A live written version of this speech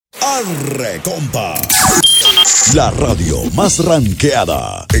Arre, compa. La radio más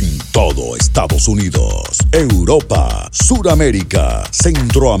ranqueada en todo Estados Unidos, Europa, Suramérica,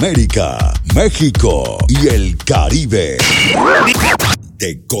 Centroamérica, México y el Caribe.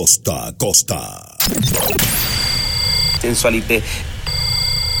 De costa a costa. Sensualité,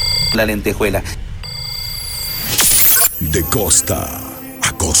 la lentejuela. De costa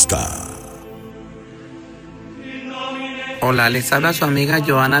a costa. Hola, les habla su amiga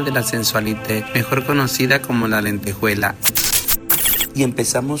Joana de la Sensualité, mejor conocida como la lentejuela. Y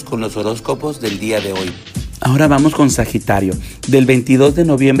empezamos con los horóscopos del día de hoy. Ahora vamos con Sagitario, del 22 de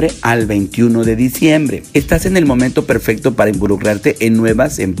noviembre al 21 de diciembre. Estás en el momento perfecto para involucrarte en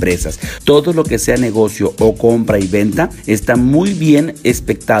nuevas empresas. Todo lo que sea negocio o compra y venta está muy bien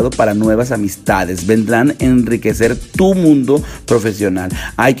expectado para nuevas amistades. Vendrán a enriquecer tu mundo profesional.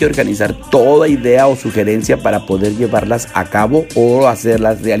 Hay que organizar toda idea o sugerencia para poder llevarlas a cabo o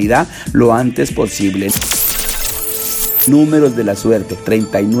hacerlas realidad lo antes posible. Números de la suerte: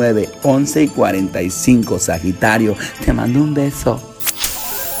 39, 11 y 45. Sagitario, te mando un beso.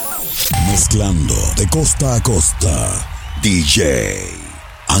 Mezclando de costa a costa, DJ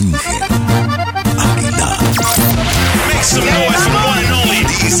Ángel Aguilar. Make some noise for one and only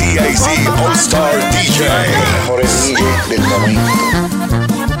Dcac All-Star DJ. Mejor DJ del momento.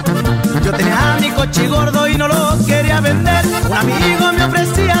 Yo tenía mi coche gordo y no lo quería vender. Un amigo me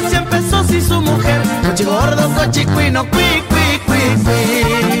ofrecía 100 pesos y su mujer. Coche gordo, coche cuino, cui, cui, cui, cui.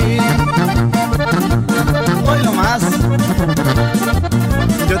 Hoy lo más.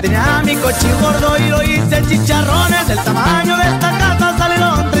 Yo tenía mi coche gordo y lo hice chicharrones. Del tamaño de esta casa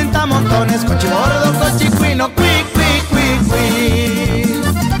salieron 30 montones. Coche gordo, coche cuino, cui, cui, cui, cui.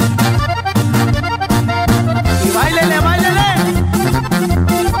 Y báilele, báilele.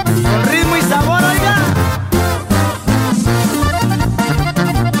 Con ritmo y sabor, oiga.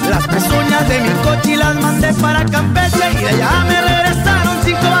 Las pezuñas de mi coche las mandé para Campeche y de allá me regresaron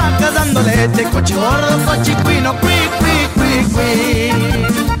 5 vacas dando leche. Coche gordo, coche cuino, cui, cui, cui, cui.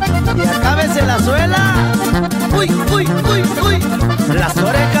 Y acábese la suela. Uy, uy, uy, uy. Las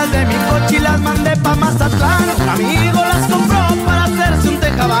orejas de mi coche las mandé pa' Mazatlán. Un amigo las compró para hacerse un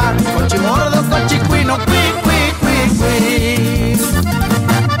tejabán. Coche gordo, coche cuino, cui, cui, cui, cui.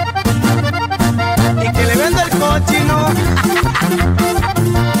 Y que le venda el cochino.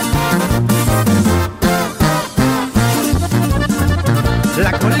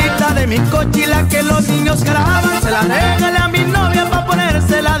 La colita de mi coche, la que los niños graban, se la regalé a mi novia pa'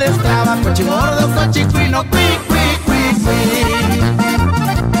 ponérsela de esclava. Coche gordo, coche cuino, cui, cui, cui, cui.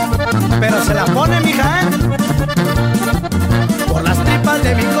 Pero se la pone, mija, Por las tripas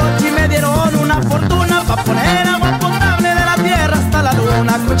de mi coche me dieron una fortuna pa' poner agua potable de la tierra hasta la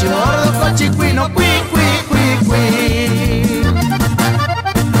luna. Coche gordo, coche cuino, cui, cui, cui, cui.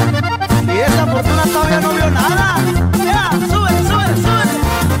 Y esa fortuna todavía no vio nada. Ya, sube, sube, sube.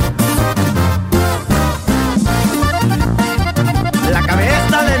 La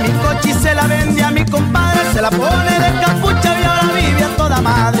cabeza de mi coche se la vende a mi compadre. Se la pone de capucha y ahora vive a toda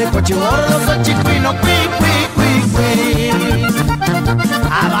madre. Coche gordo, coche cuino, cui, cui, cui, cui.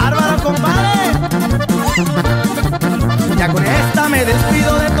 ¡Ah, bárbaro, compadre! Ya con esta me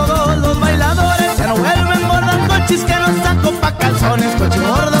despido de todos los bailadores. Ya no vuelvo a engordar coches que no saco pa' calzones. Coche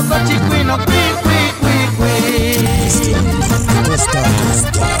gordo, coche cuino, cui, cui, cui, cui. Costa a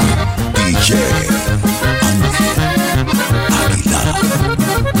costa, DJ Ángel Aguilar.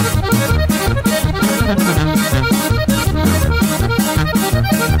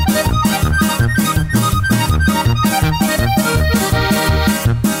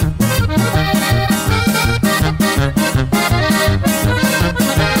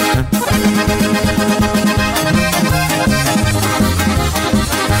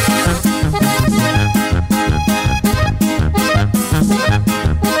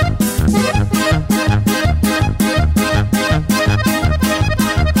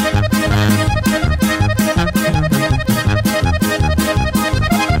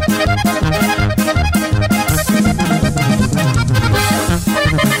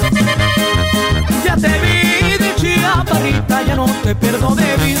 Ya no te pierdo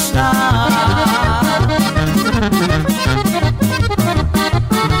de vista.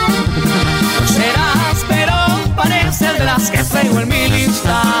 No serás, pero pareces de las que traigo en mi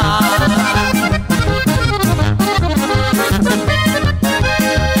lista.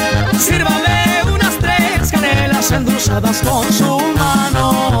 Sírvame unas 3 canelas endulzadas con su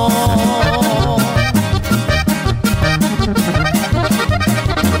mano.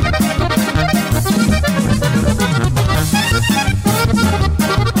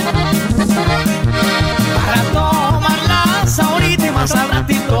 Para tomarlas ahorita y más al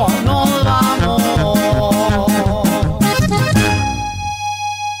ratito.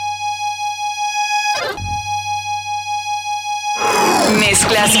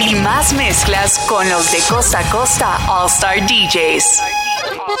 Más mezclas con los de Costa a Costa All Star DJs.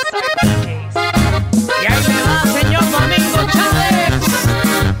 Y ahí le va, señor Domingo Chávez.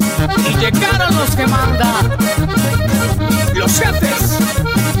 Y llegaron los que mandan, los jefes.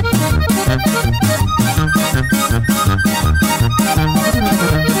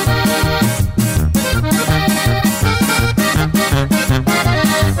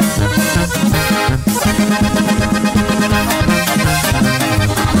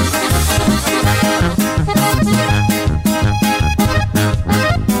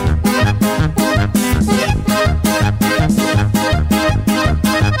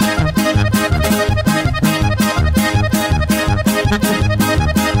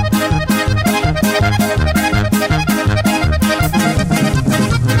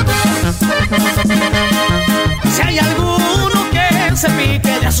 Si hay alguno que se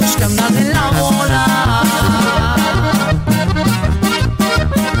pique de sus que andan en la bola,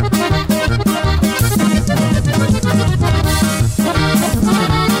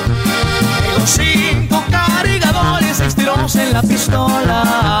 y los 5 cargadores estiros en la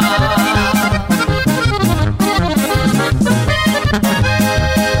pistola.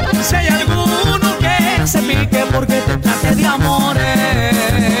 Si hay alguno que se pique porque te trate de amores,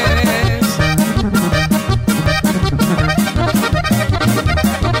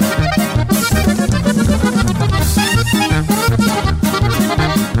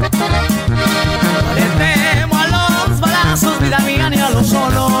 los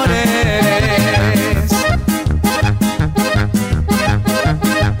olores.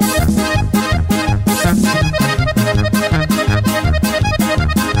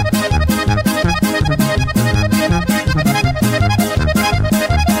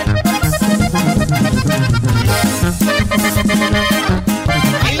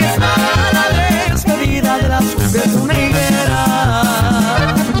 Ahí les va la despedida de las de una higuera.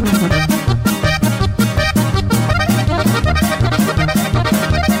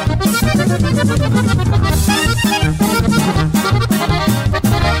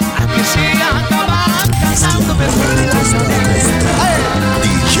 Aquí se acaban cantando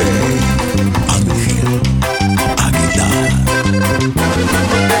DJ Ángel Aguilar.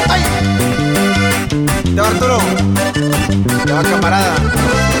 ¡Ay! Ya va Arturo. Ya va camarada.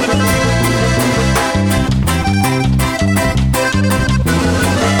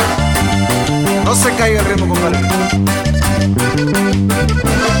 No se caiga el ritmo, compadre.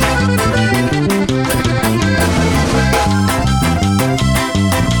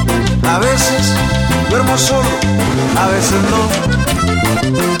 A veces duermo solo, a veces no.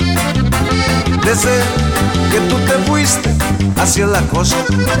 Desde que tú te fuiste, así es la cosa.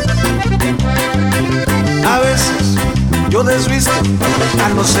 A veces yo desvisto a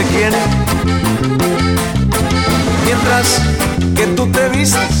no sé quién, mientras que tú te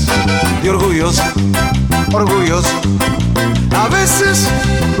vistes de orgulloso, orgulloso. A veces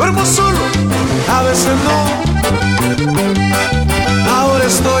duermo solo, a veces no. Ahora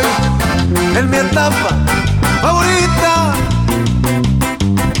estoy en mi etapa favorita.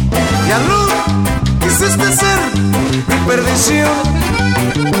 Ya no quisiste ser mi perdición,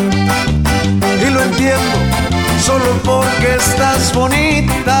 y lo entiendo solo porque estás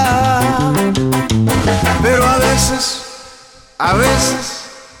bonita. Pero a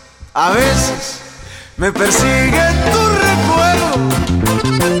veces me persigue tu recuerdo,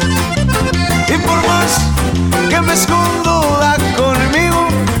 y por más que me escondo da conmigo.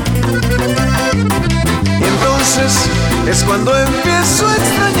 Y entonces es cuando empiezo a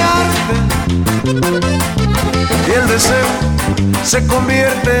extrañarte, y el deseo se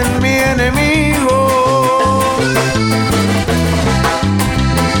convierte en mi enemigo.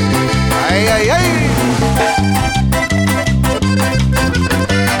 Ay, ay, ay.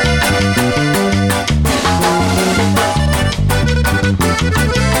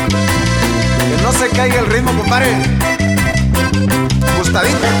 Que no se caiga el ritmo, compadre.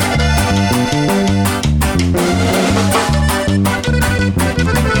 Gustadito.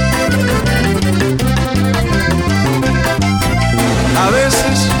 A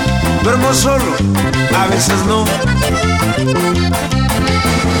veces duermo solo, a veces no.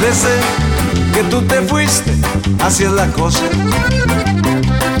 Desde que tú te fuiste, así es la cosa.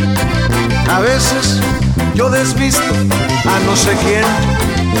 A veces yo desvisto a no sé quién,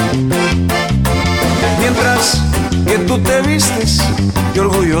 mientras que tú te vistes de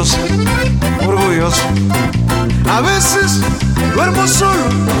orgullosa, orgullosa. A veces duermo solo,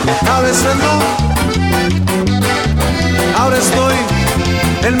 a veces no. Ahora estoy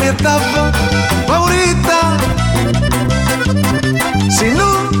en mi etapa favorita. Si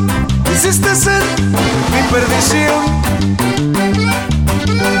no quisiste ser mi perdición,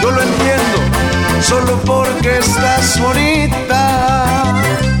 yo lo entiendo, solo porque estás bonita.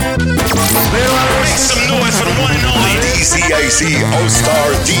 Pero a veces Dcac All Star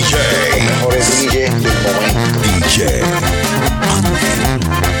DJ. Mejores DJ del momento. DJ Ángel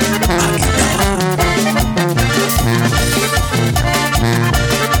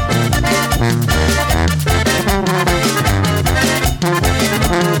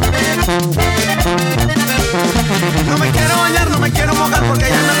No me quiero bañar, no me quiero mojar porque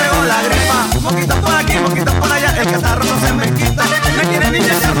ya me pegó la gripa. Moquitas por aquí, moquitas por allá, el catarro no se me quita. Me quieren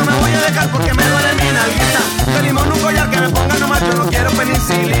inyectar, no me voy a dejar porque me duele mi nalguita. De limón un collar que me ponga nomás, yo no quiero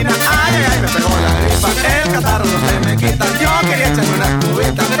penicilina. Ay, ay, ay, me pegó la gripa, el catarro no se me quita. Yo quería echarme unas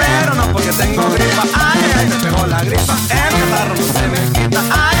cubitas, pero no porque tengo gripa. Ay, ay, ay, me pegó la gripa, el catarro no se me quita.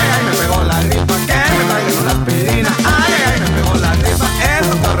 Ay, ay, ay, me pegó la gripa, que me traigan una aspirina. Ay, ay, ay, me pegó la gripa, el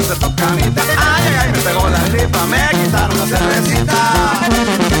doctor recetó camita. Ay, ay, ay, me pegó la gripa, me quitaron la cervecita.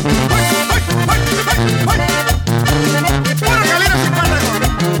 ¡Pura calina sin parejo!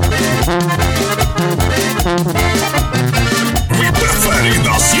 Mi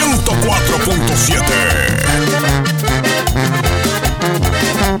preferida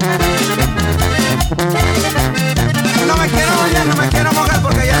 104.7. No me quiero bañar, no me quiero mojar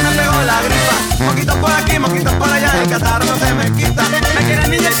porque ya me pegó la gripa. Moquitos por aquí, moquitos por allá, el catarro no se me quita. Me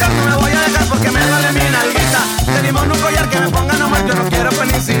quieren inyectar, no me voy a dejar porque me duele mi nalguita. De limón un collar que me ponga nomás, yo no quiero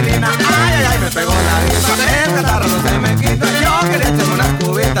penicilina. Ay, ay, ay, me pegó la gripa, el catarro no se me quita. Yo quería echarme unas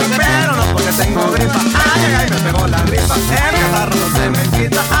cubitas, pero no porque tengo gripa. Ay, ay, ay, me pegó la gripa, el catarro no se me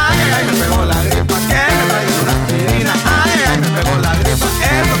quita. Ay, ay, ay, me pegó la gripa, que me traigan una aspirina. Ay, ay, ay, me pegó la gripa,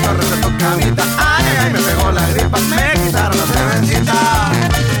 el doctor recetó camita. Ay, ay, ay, me pegó la gripa, me quitaron la cervecita.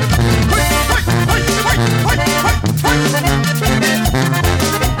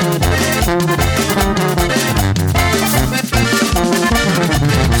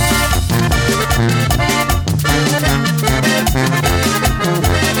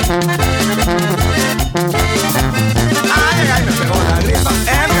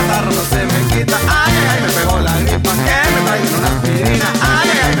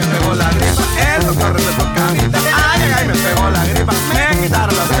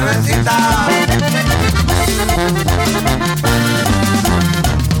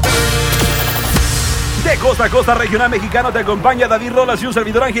 Costa a Costa Regional Mexicano te acompaña David Rolas y un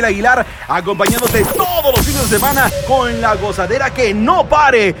servidor Ángel Aguilar, acompañándote todos los fines de semana con la gozadera que no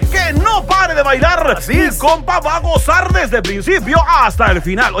pare de bailar. Así es. Mi compa va a gozar desde el principio hasta el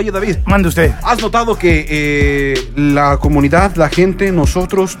final. Oye, David, mande usted. ¿has notado que la comunidad, la gente,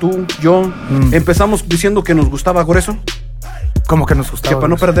 nosotros, tú, yo, empezamos diciendo que nos gustaba grueso? ¿Cómo que nos gustaba? Que para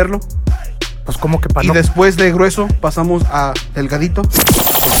no perderlo. Pues ¿cómo que para Y no? después de grueso pasamos a delgadito.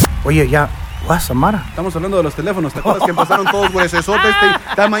 Oye, ya. Samara. Estamos hablando de los teléfonos. ¿Te acuerdas que empezaron todos gruesosotes,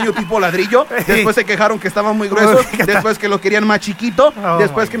 tamaño tipo ladrillo? Después se quejaron que estaban muy gruesos. Después que lo querían más chiquito.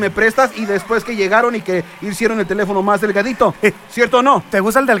 Después que me prestas. Y después que llegaron y que hicieron el teléfono más delgadito. ¿Cierto o no? ¿Te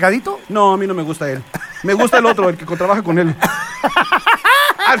gusta el delgadito? No, a mí no me gusta él. Me gusta el otro, el que trabaja con él.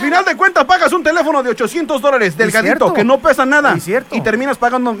 Al final de cuentas pagas un teléfono de $800 delgadito, que no pesa nada. Y terminas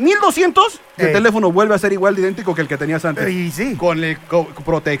pagando $1,200. El teléfono vuelve a ser igual de idéntico que el que tenías antes. Y sí. Con el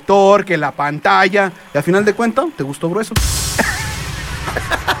protector, que la pantalla. Y al final de cuentas, te gustó grueso.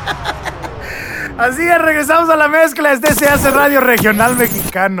 Así es, regresamos a la mezcla. Se hace Radio Regional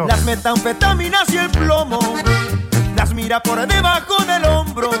Mexicano. Las metanfetaminas y el plomo las mira por debajo del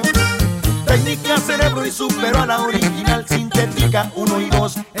hombro. Técnica cerebro y superó a la original sintética 1 y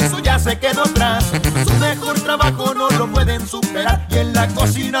 2, eso ya se quedó atrás. Su mejor trabajo no lo pueden superar y en la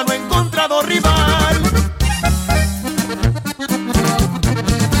cocina no he encontrado rival.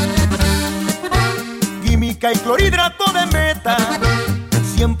 Química y clorhidrato de meta,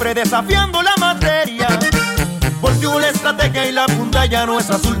 siempre desafiando la materia. Volteó la estrategia y la punta ya no es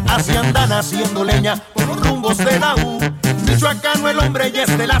azul, así andan haciendo leña por los rumbos de la U. Michoacano el hombre y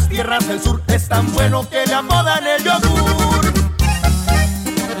es de las tierras del sur, es tan bueno que le apodan el yogur.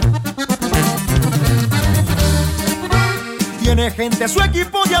 Tiene gente su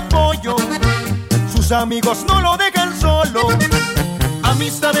equipo de apoyo, sus amigos no lo dejan solo.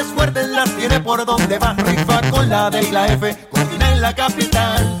 Amistades fuertes las tiene por donde va, rifa con la D y la F, coordina en la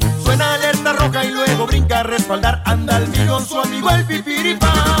capital. Suena alerta roja y luego brinca a respaldar, anda al millón su amigo el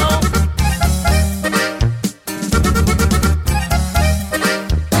pipiripao.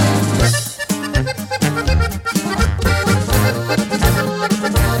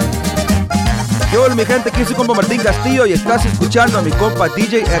 ¿Qué hola mi gente? Aquí soy compa Martín Castillo y estás escuchando a mi compa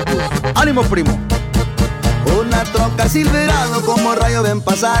DJ Ecus. ¡Ánimo, primo! Una troca Silverado como rayo ven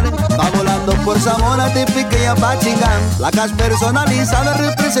pasar, va volando por Zamora, Tepic y Apachingán. Placas personalizadas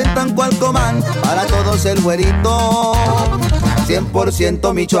representan cual comán, para todos el güerito,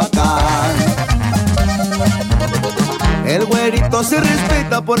 100% Michoacán. El güerito se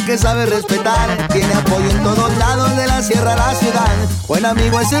respeta porque sabe respetar, tiene apoyo en todos lados de la sierra a la ciudad. Buen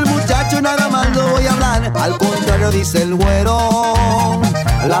amigo es el muchacho, nada más no voy a hablar, al contrario dice el güero,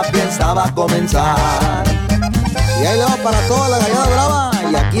 la fiesta va a comenzar. Y ahí le va para toda la gallada brava,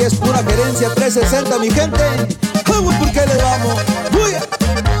 y aquí es pura gerencia 360 mi gente. ¡Vamos porque le vamos! ¡Uy!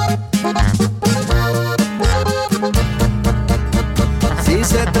 Si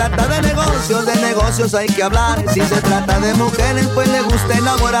se trata de negocios hay que hablar. Si se trata de mujeres, pues le gusta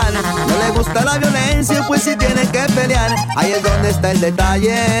enamorar. No le gusta la violencia, pues si tiene que pelear. Ahí es donde está el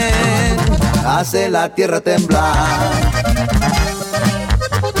detalle, hace la tierra temblar.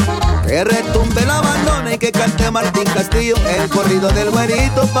 Que retumbe la bandona y que cante Martín Castillo, el corrido del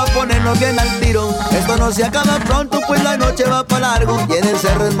güerito pa' ponernos bien al tiro. Esto no se acaba pronto, pues la noche va pa' largo, y en el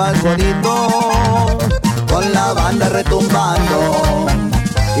cerro es más bonito, con la banda retumbando.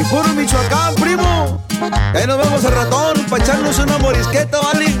 Y puro Michoacán, primo. Ahí nos vemos al ratón pa' echarnos una morisqueta,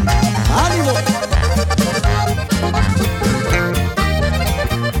 ¿vale? ¡Ánimo!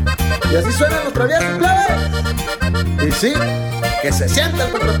 Y así suenan los traviesos, plebe. Y sí, que se sienta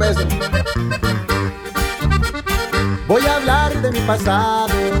el contrapeso. Voy a hablar de mi pasado,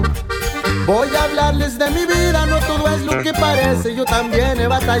 voy a hablarles de mi vida. No todo es lo que parece, yo también he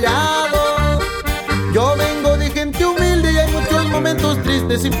batallado. Yo vengo de gente humilde y hay muchos momentos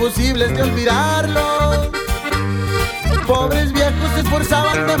tristes, imposibles de olvidarlos. Pobres viejos se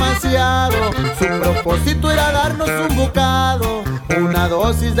esforzaban demasiado, su propósito era darnos un bocado, una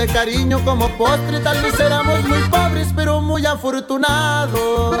dosis de cariño como postre. Tal vez éramos muy pobres pero muy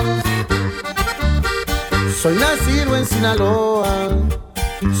afortunados. Soy nacido en Sinaloa,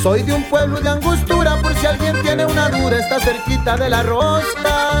 soy de un pueblo de Angostura, por si alguien tiene una duda, está cerquita de la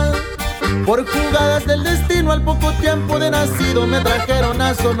Rosca. Por jugadas del destino, al poco tiempo de nacido me trajeron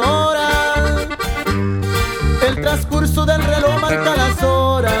a Sonora. El transcurso del reloj marca las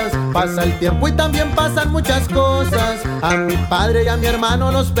horas, pasa el tiempo y también pasan muchas cosas. A mi padre y a mi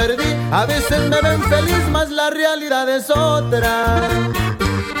hermano los perdí, a veces me ven feliz, mas la realidad es otra.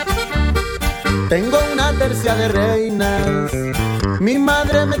 Tengo una tercia de reinas, mi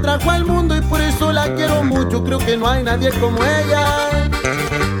madre me trajo al mundo y por eso la quiero mucho, creo que no hay nadie como ella.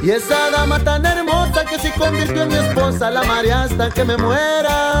 Y esa dama tan hermosa que se convirtió en mi esposa, la amaré hasta que me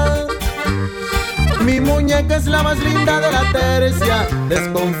muera. Mi muñeca es la más linda de la tercia, les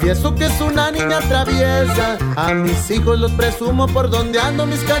confieso que es una niña traviesa. A mis hijos los presumo por donde ando,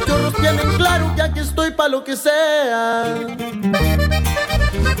 mis cachorros tienen claro que aquí estoy pa' lo que sea.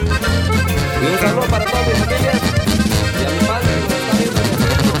 Y un saludo para toda mi familia y a mi padre que está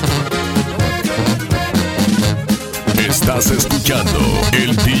Estás escuchando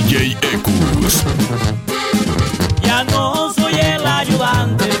el DJ Ecus. Ya no soy el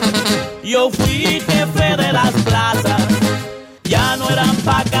ayudante, yo fui jefe de las plazas. Ya no eran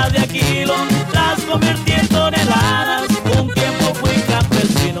pacas de a kilo, las convertí en toneladas. Un tiempo fui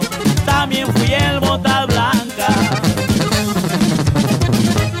campesino, también fui el botas blancas.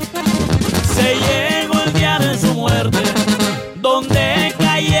 Se llegó el día de su muerte, donde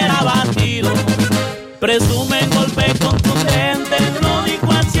cayera abatido. Presumen golpe contundente, lo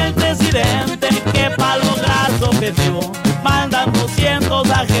dijo así el presidente, que para lograr su objetivo mandan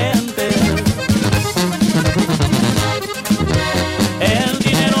 200 agentes. El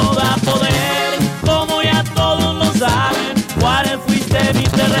dinero da poder, como ya todos lo saben. Juárez fuiste mi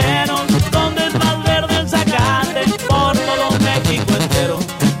terreno, donde es más verde el zacate. Por todo México entero,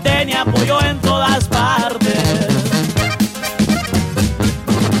 tenía apoyo en todas partes.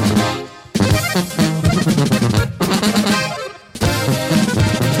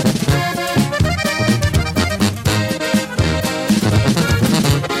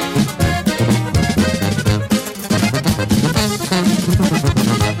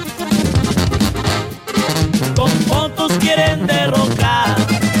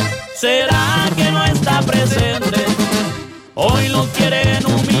 ¿Será que no está presente? Hoy lo quieren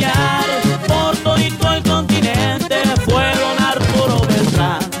humillar por todo el continente. Fue don Arturo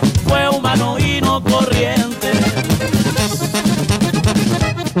Beltrán, fue humano y no corriente.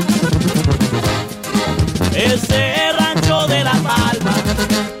 Ese rancho de La Palma,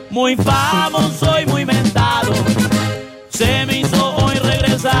 muy famoso y muy mentado, se me hizo hoy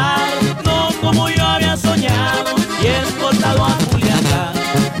regresar, no como yo había soñado, y exportado a Culiacán,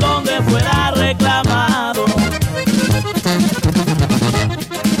 donde fuera reclamado.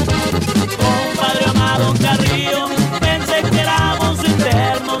 Compadre amado,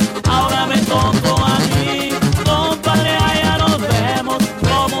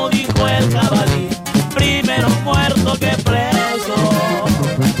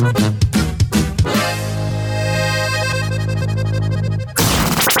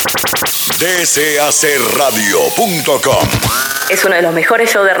 dcacradio.com. Es uno de los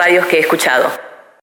mejores shows de radios que he escuchado.